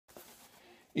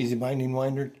Easy binding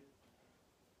winder,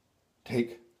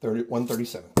 take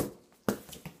 137.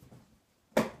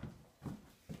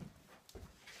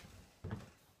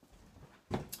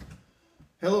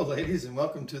 Hello ladies, and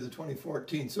welcome to the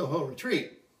 2014 Soho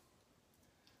Retreat.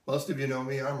 Most of you know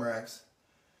me, I'm Rex,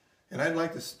 and I'd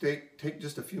like to take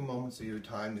just a few moments of your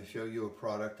time to show you a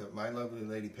product that my lovely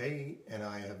lady Peggy and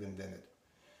I have invented.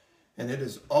 And it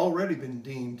has already been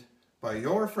deemed by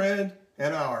your friend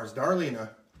and ours, Darlena,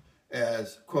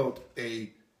 as, quote,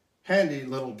 a handy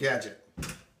little gadget.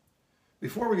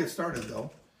 Before we get started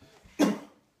though,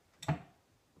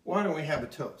 why don't we have a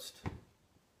toast?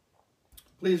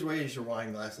 Please raise your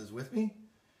wine glasses with me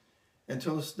and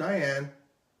toast Diane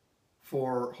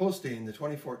for hosting the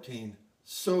 2014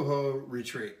 Soho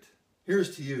Retreat.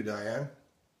 Here's to you, Diane.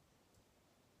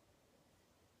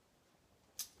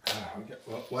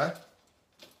 What?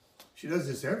 She does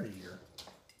this every year.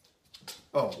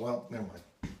 Oh, well, never mind.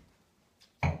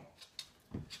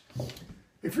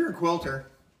 If you're a quilter,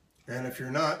 and if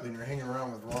you're not, then you're hanging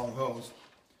around with the wrong host,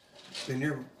 then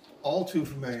you're all too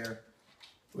familiar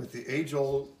with the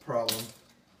age-old problem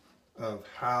of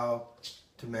how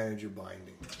to manage your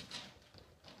binding.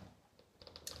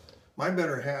 My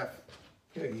better half,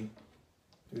 Peggy,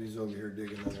 who's over here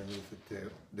digging underneath the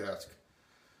desk,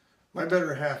 my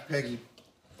better half, Peggy,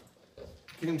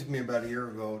 came to me about a year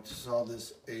ago to solve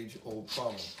this age-old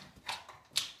problem.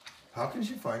 How can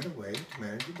she find a way to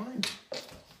manage your binding?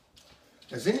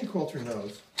 As any quilter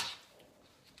knows,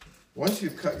 once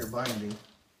you've cut your binding,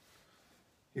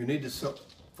 you need to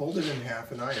fold it in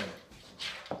half and iron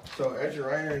it. So as you're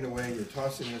ironing away, you're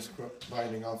tossing this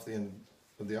binding off the end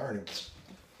of the ironing board.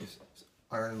 Just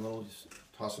iron a little, just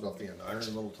toss it off the end. Iron a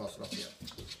little, toss it off the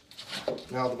end.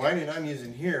 Now the binding I'm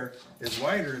using here is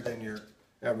wider than your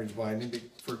average binding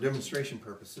for demonstration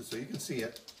purposes, so you can see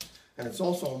it. And it's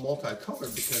also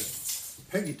multicolored because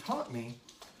Peggy taught me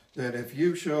that if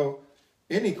you show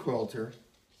any quilter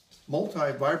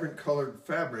multi-vibrant colored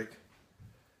fabric,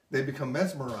 they become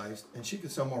mesmerized, and she can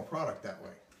sell more product that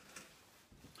way.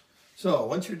 So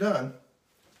once you're done,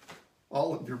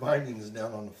 all of your binding is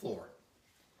down on the floor.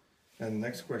 And the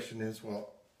next question is,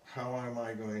 well, how am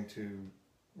I going to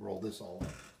roll this all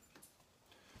up?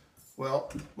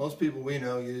 Well, most people we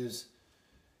know use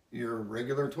your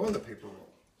regular toilet paper roll.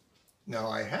 Now,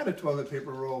 I had a toilet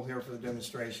paper roll here for the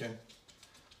demonstration,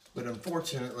 but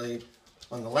unfortunately,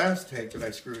 on the last take that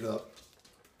I screwed up,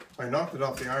 I knocked it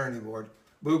off the ironing board,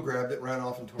 Boo grabbed it, ran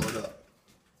off and tore it up.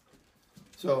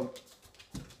 So,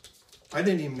 I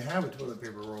didn't even have a toilet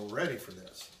paper roll ready for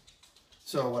this.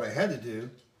 So what I had to do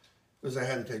was I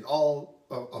had to take a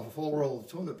full roll of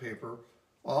toilet paper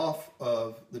off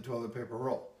of the toilet paper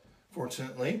roll.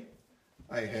 Fortunately,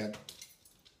 I had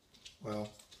a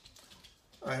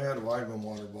vitamin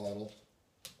water bottle,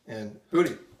 and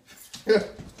Hootie,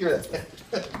 give it.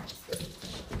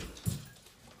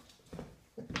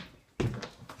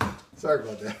 Sorry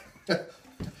about that.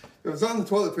 It was on the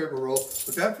toilet paper roll,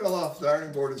 but that fell off the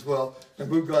ironing board as well, and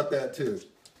Boo got that too.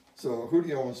 So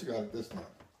Hootie almost got it this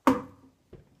time.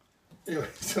 Anyway,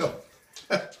 so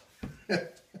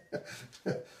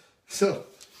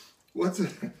what's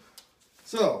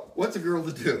a girl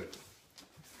to do?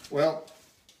 Well,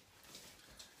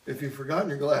 if you've forgotten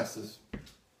your glasses,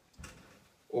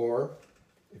 or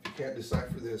if you can't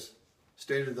decipher this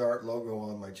state-of-the-art logo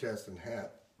on my chest and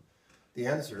hat, the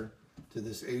answer to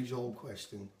this age-old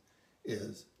question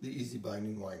is the Easy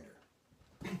Binding Winder.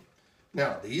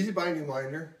 Now, the Easy Binding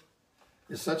Winder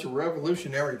is such a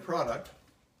revolutionary product,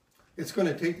 it's going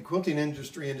to take the quilting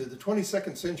industry into the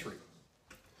 22nd century.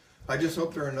 I just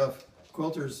hope there are enough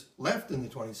quilters left in the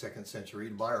 22nd century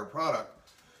to buy our product,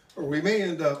 or we may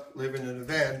end up living in a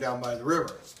van down by the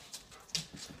river.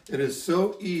 It is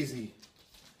so easy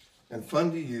and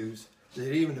fun to use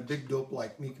that even a big dope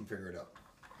like me can figure it out.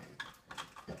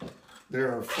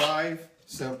 There are 5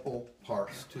 simple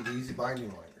parts to the Easy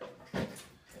Binding Winder.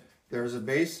 There's a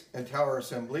base and tower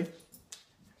assembly.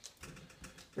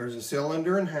 There's a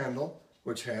cylinder and handle,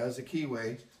 which has a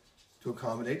keyway to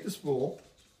accommodate the spool.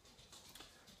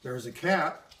 There's a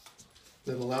cap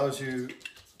that allows you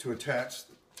to attach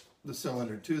the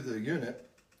cylinder to the unit.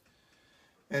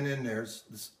 And then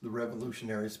there's the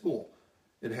revolutionary spool.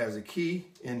 It has a key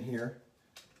in here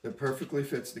that perfectly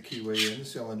fits the keyway in the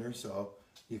cylinder, so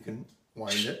you can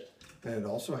wind it. And it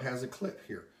also has a clip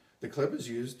here. The clip is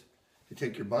used to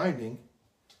take your binding,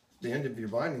 the end of your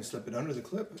binding, slip it under the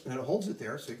clip, and it holds it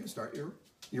there so you can start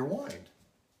your wind.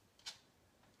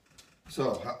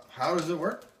 So how does it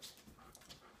work?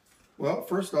 Well,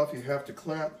 first off, you have to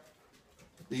clamp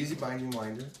the Easy Binding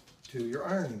Winder to your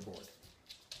ironing board.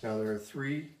 Now there are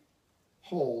 3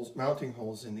 holes, mounting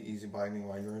holes in the easy binding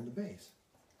winder in the base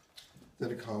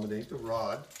that accommodate the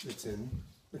rod that's in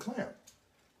the clamp.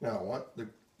 Now,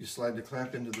 you slide the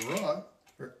clamp into the rod,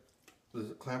 or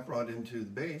the clamp rod into the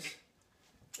base,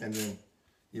 and then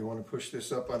you want to push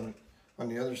this up on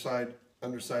the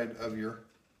underside of your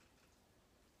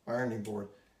ironing board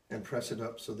and press it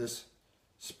up so this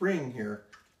spring here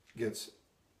gets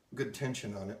good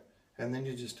tension on it, and then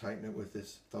you just tighten it with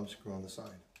this thumb screw on the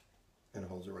side and it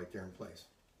holds it right there in place.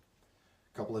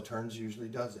 A couple of turns usually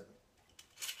does it.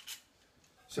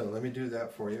 So let me do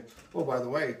that for you. Oh, by the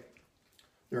way,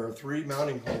 there are 3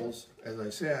 mounting holes, as I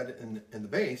said, in the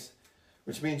base,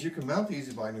 which means you can mount the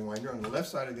easy binding winder on the left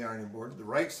side of the ironing board, the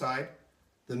right side,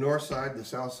 the north side, the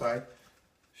south side.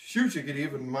 Shoot, you could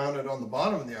even mount it on the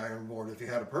bottom of the ironing board if you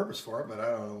had a purpose for it, but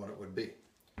I don't know what it would be.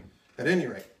 At any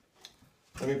rate,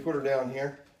 let me put her down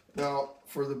here. Now,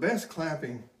 for the best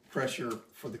clamping pressure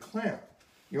for the clamp,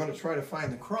 you want to try to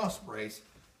find the cross brace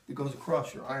that goes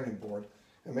across your ironing board,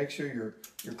 and make sure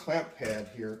your clamp pad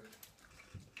here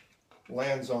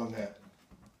lands on that.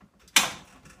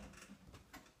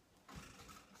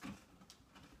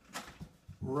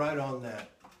 Right on that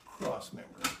cross member.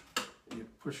 You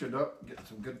push it up, get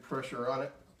some good pressure on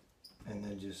it, and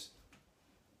then just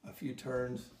a few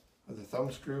turns of the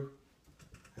thumb screw,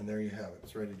 and there you have it.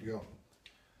 It's ready to go.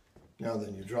 Now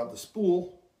then, you drop the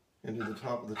spool into the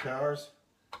top of the towers,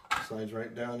 slides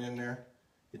right down in there.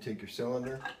 You take your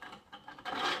cylinder,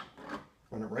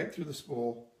 run it right through the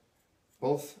spool,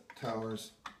 both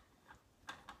towers,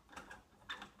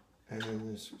 and then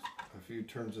there's a few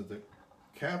turns of the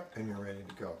cap, and you're ready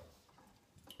to go.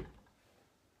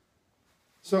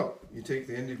 So, you take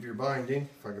the end of your binding,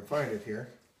 if I can find it here.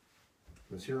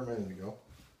 It was here a minute ago.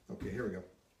 Okay, here we go.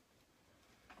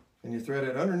 And you thread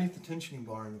it underneath the tensioning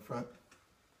bar in the front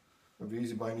of the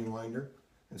easy binding winder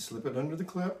and slip it under the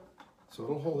clip so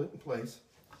it'll hold it in place.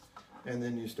 And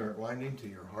then you start winding to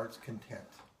your heart's content.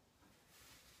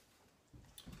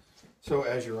 So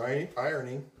as you're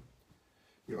ironing,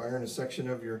 you iron a section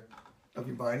of your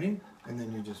binding, and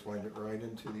then you just wind it right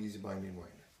into the easy binding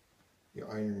winder. You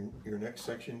iron your next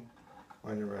section,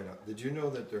 wind it right up. Did you know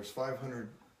that there's 500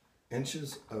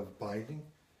 inches of binding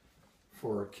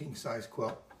for a king size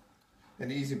quilt?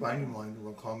 And the easy binding winder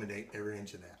will accommodate every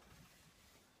inch of that.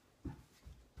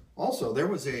 Also, there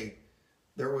was a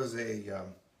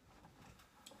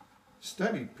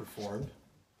study performed,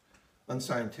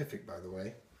 unscientific by the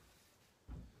way,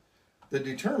 that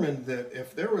determined that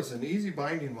if there was an easy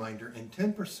binding winder in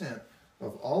 10%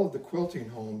 of all of the quilting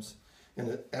homes in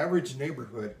an average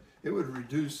neighborhood, it would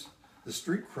reduce the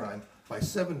street crime by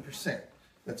 7%.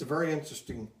 That's a very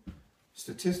interesting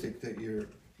statistic that you're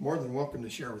more than welcome to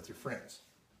share with your friends.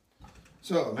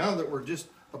 So now that we're just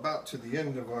about to the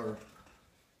end of our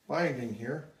binding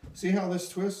here, see how this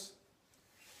twists?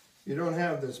 You don't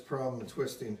have this problem of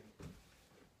twisting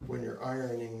when you're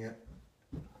ironing it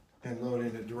and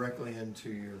loading it directly into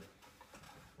your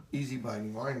easy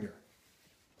binding winder.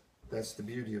 That's the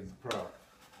beauty of the product.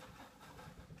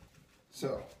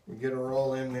 So we get her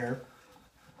all in there,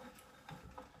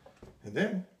 and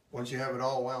then once you have it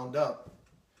all wound up,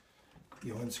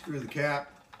 you unscrew the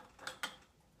cap,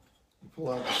 you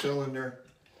pull out the cylinder,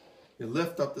 you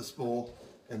lift up the spool,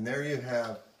 and there you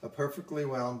have a perfectly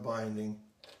wound binding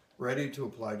ready to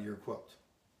apply to your quilt.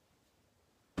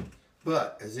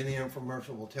 But as any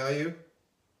infomercial will tell you,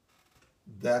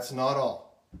 that's not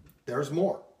all. There's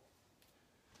more.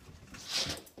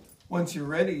 Once you're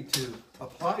ready to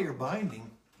apply your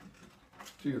binding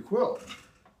to your quilt,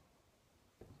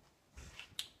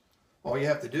 all you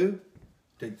have to do,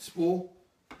 take the spool,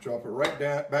 drop it right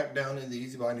down, back down in the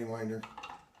easy binding winder,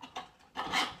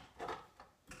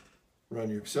 run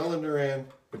your cylinder in,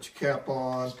 put your cap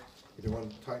on, you don't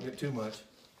want to tighten it too much,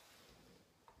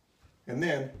 and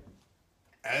then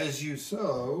as you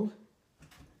sew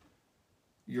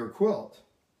your quilt,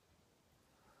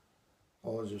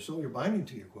 or as you sew your binding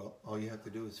to your quilt, all you have to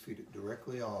do is feed it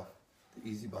directly off the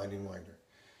easy binding winder.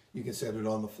 You can set it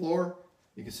on the floor,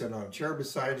 you can set it on a chair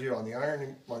beside you, on the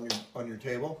ironing on your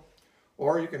table,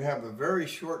 or you can have a very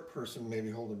short person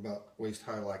maybe hold it about waist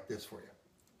high like this for you.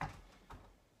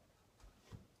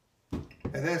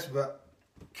 And that's about,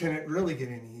 can it really get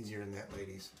any easier than that,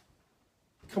 ladies?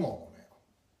 Come on now.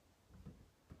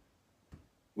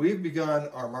 We've begun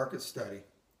our market study,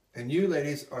 and you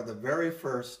ladies are the very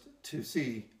first to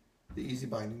see the easy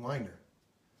binding winder.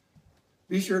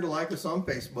 Be sure to like us on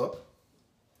Facebook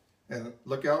and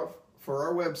look out for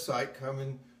our website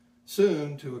coming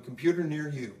soon to a computer near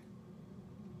you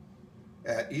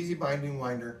at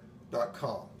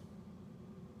easybindingwinder.com.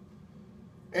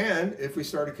 And if we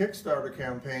start a Kickstarter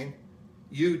campaign,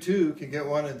 you too can get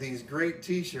one of these great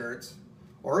t-shirts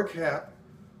or a cap,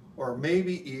 or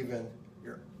maybe even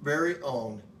your very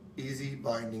own easy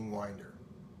binding winder.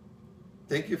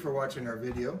 Thank you for watching our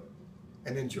video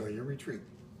and enjoy your retreat.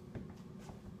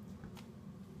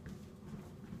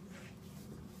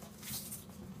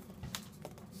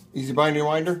 Easy binding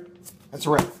winder, that's a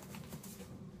wrap.